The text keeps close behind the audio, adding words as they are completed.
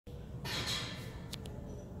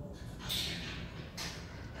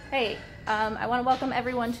Hey, I want to welcome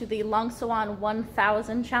everyone to the Longsawan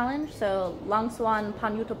 1000 challenge. So Longsawan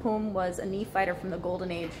Panyutapum was a knee fighter from the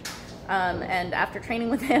Golden Age, and after training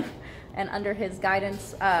with him and under his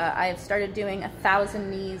guidance, I have started doing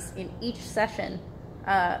 1,000 knees in each session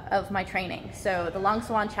of my training. So the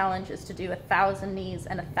Longsawan challenge is to do 1,000 knees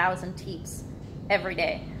and 1,000 teeps every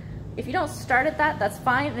day. If you don't start at that, that's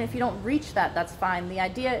fine, and if you don't reach that, that's fine. The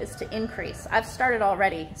idea is to increase. I've started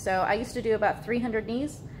already, so I used to do about 300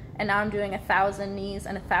 knees, and now I'm doing 1,000 knees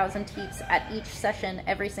and 1,000 teeps at each session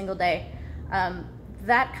every single day.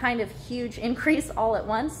 That kind of huge increase all at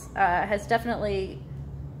once has definitely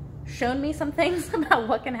shown me some things about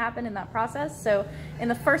what can happen in that process. So in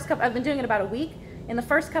the first couple, I've been doing it about a week. In the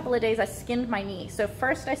first couple of days, I skinned my knee. So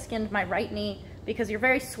first I skinned my right knee because you're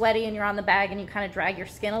very sweaty and you're on the bag and you kind of drag your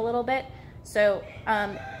skin a little bit. So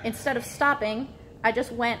instead of stopping, I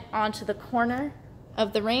just went onto the corner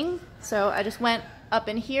of the ring. So I just went up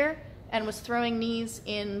in here and was throwing knees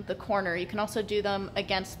in the corner. You can also do them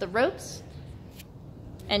against the ropes,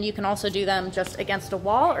 and you can also do them just against a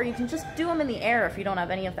wall, or you can just do them in the air if you don't have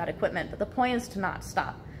any of that equipment. But the point is to not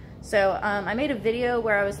stop. So I made a video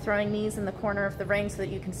where I was throwing knees in the corner of the ring so that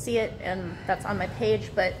you can see it, and that's on my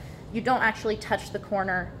page, but you don't actually touch the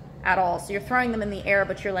corner at all. So you're throwing them in the air,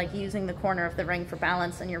 but you're like using the corner of the ring for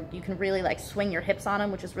balance, and you can really like swing your hips on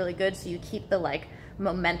them, which is really good. So you keep the like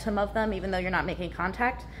momentum of them, even though you're not making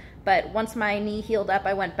contact. But once my knee healed up,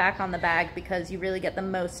 I went back on the bag because you really get the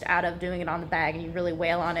most out of doing it on the bag, and you really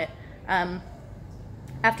wail on it.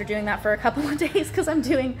 After doing that for a couple of days, because I'm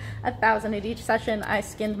doing 1,000 at each session, I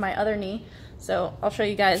skinned my other knee. So I'll show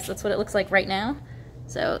you guys, that's what it looks like right now.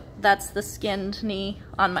 So that's the skinned knee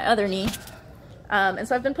on my other knee. And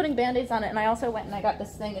so I've been putting Band-Aids on it, and I also went and I got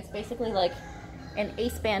this thing. It's basically like an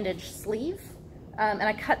ace bandage sleeve. And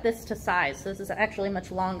I cut this to size, so this is actually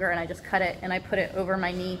much longer, and I just cut it and I put it over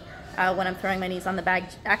my knee when I'm throwing my knees on the bag,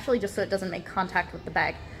 actually just so it doesn't make contact with the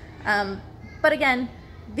bag. But again,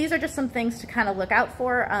 these are just some things to kind of look out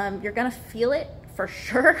for. You're gonna feel it for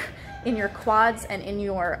sure in your quads and in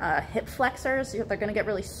your hip flexors. They're gonna get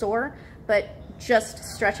really sore, but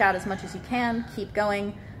just stretch out as much as you can, keep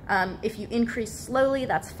going. If you increase slowly,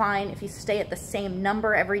 that's fine. If you stay at the same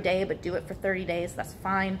number every day but do it for 30 days, that's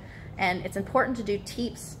fine. And it's important to do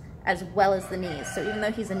teeps as well as the knees. So even though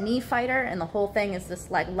he's a knee fighter and the whole thing is this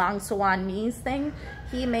like Longsawan knees thing,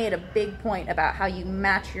 he made a big point about how you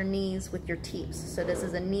match your knees with your teeps. So this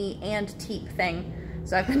is a knee and teep thing.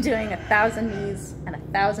 So I've been doing 1,000 knees and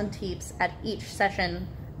 1,000 teeps at each session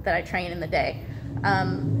that I train in the day.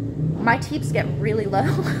 My teeps get really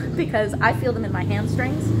low because I feel them in my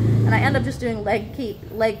hamstrings, and I end up just doing leg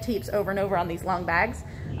teeps over and over on these long bags.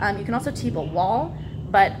 You can also teep a wall,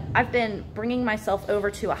 but I've been bringing myself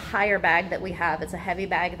over to a higher bag that we have. It's a heavy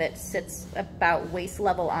bag that sits about waist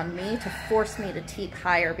level on me to force me to teep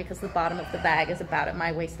higher because the bottom of the bag is about at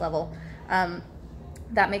my waist level.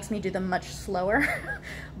 That makes me do them much slower,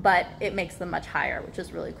 but it makes them much higher, which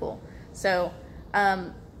is really cool. So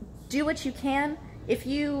do what you can. If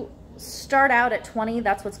you start out at 20,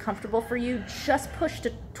 that's what's comfortable for you, just push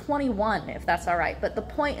to 21 if that's all right. But the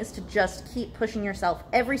point is to just keep pushing yourself.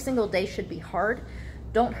 Every single day should be hard.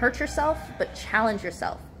 Don't hurt yourself, but challenge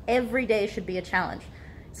yourself. Every day should be a challenge.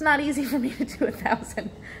 It's not easy for me to do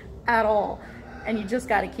 1,000 at all, and you just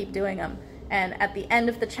got to keep doing them. And at the end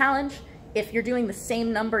of the challenge, if you're doing the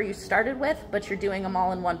same number you started with, but you're doing them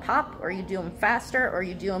all in one pop, or you do them faster, or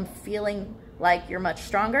you do them feeling like you're much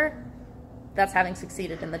stronger, that's having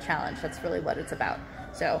succeeded in the challenge. That's really what it's about.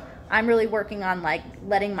 So I'm really working on like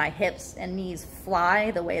letting my hips and knees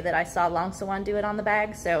fly the way that I saw Longsawan do it on the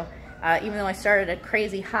bag. So even though I started at a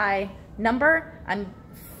crazy high number, I'm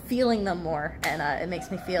feeling them more, and it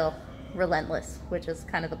makes me feel relentless, which is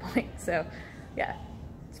kind of the point. So yeah,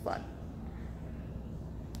 it's fun.